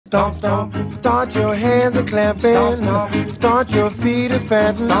Stomp, stomp, start your hands a clapping. Stomp, stomp, start your feet a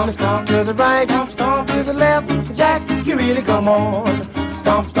patting. Stomp, stomp, to the right, stomp, stomp, to the left. Jack, you really come on.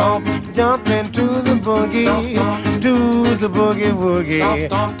 Stomp, stomp, jump into the boogie. Stomp, stomp, do the boogie woogie.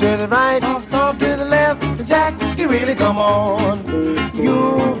 Stomp, stomp, to the right, stomp, stomp, to the left. Jack, you really come on.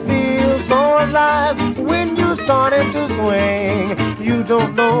 You feel so alive when you started to swing. You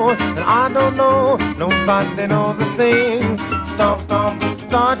don't know, and I don't know. Nobody knows a thing. Stomp, stomp,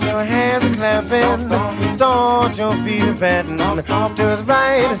 start your hands a clapping. Start your feet a patting. Stomp to the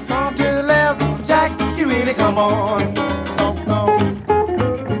right, stomp to the left. Jack, you really come on. Stomp, stomp.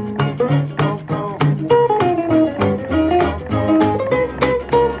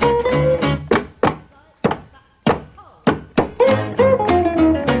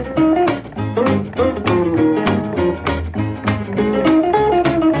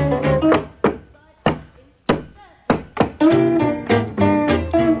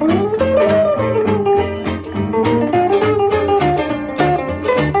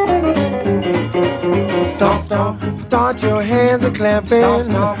 Stomp, stomp, start your hands a clapping. Stomp,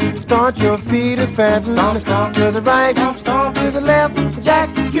 stomp, start your feet a patting. Stomp, stomp, to the right, stomp, stomp, to the left. Jack,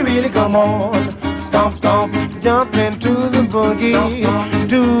 you really come on. Stomp, stomp, jump into the boogie. Stomp, stomp,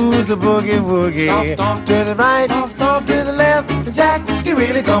 do the boogie woogie. Stomp, stomp, to the right, stomp, stomp, to the left. Jack, you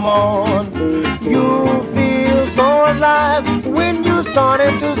really come on. You feel so alive when you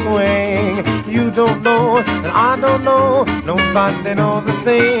started to swing. You don't know, and I don't know. Nobody knows a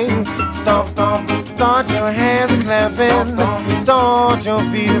thing. Stomp, stomp, start your hands a clapping. Start your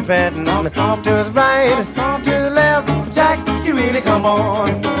feet a patting. Stomp to the right, stomp to the left. Jack, you really come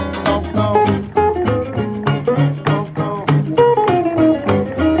on.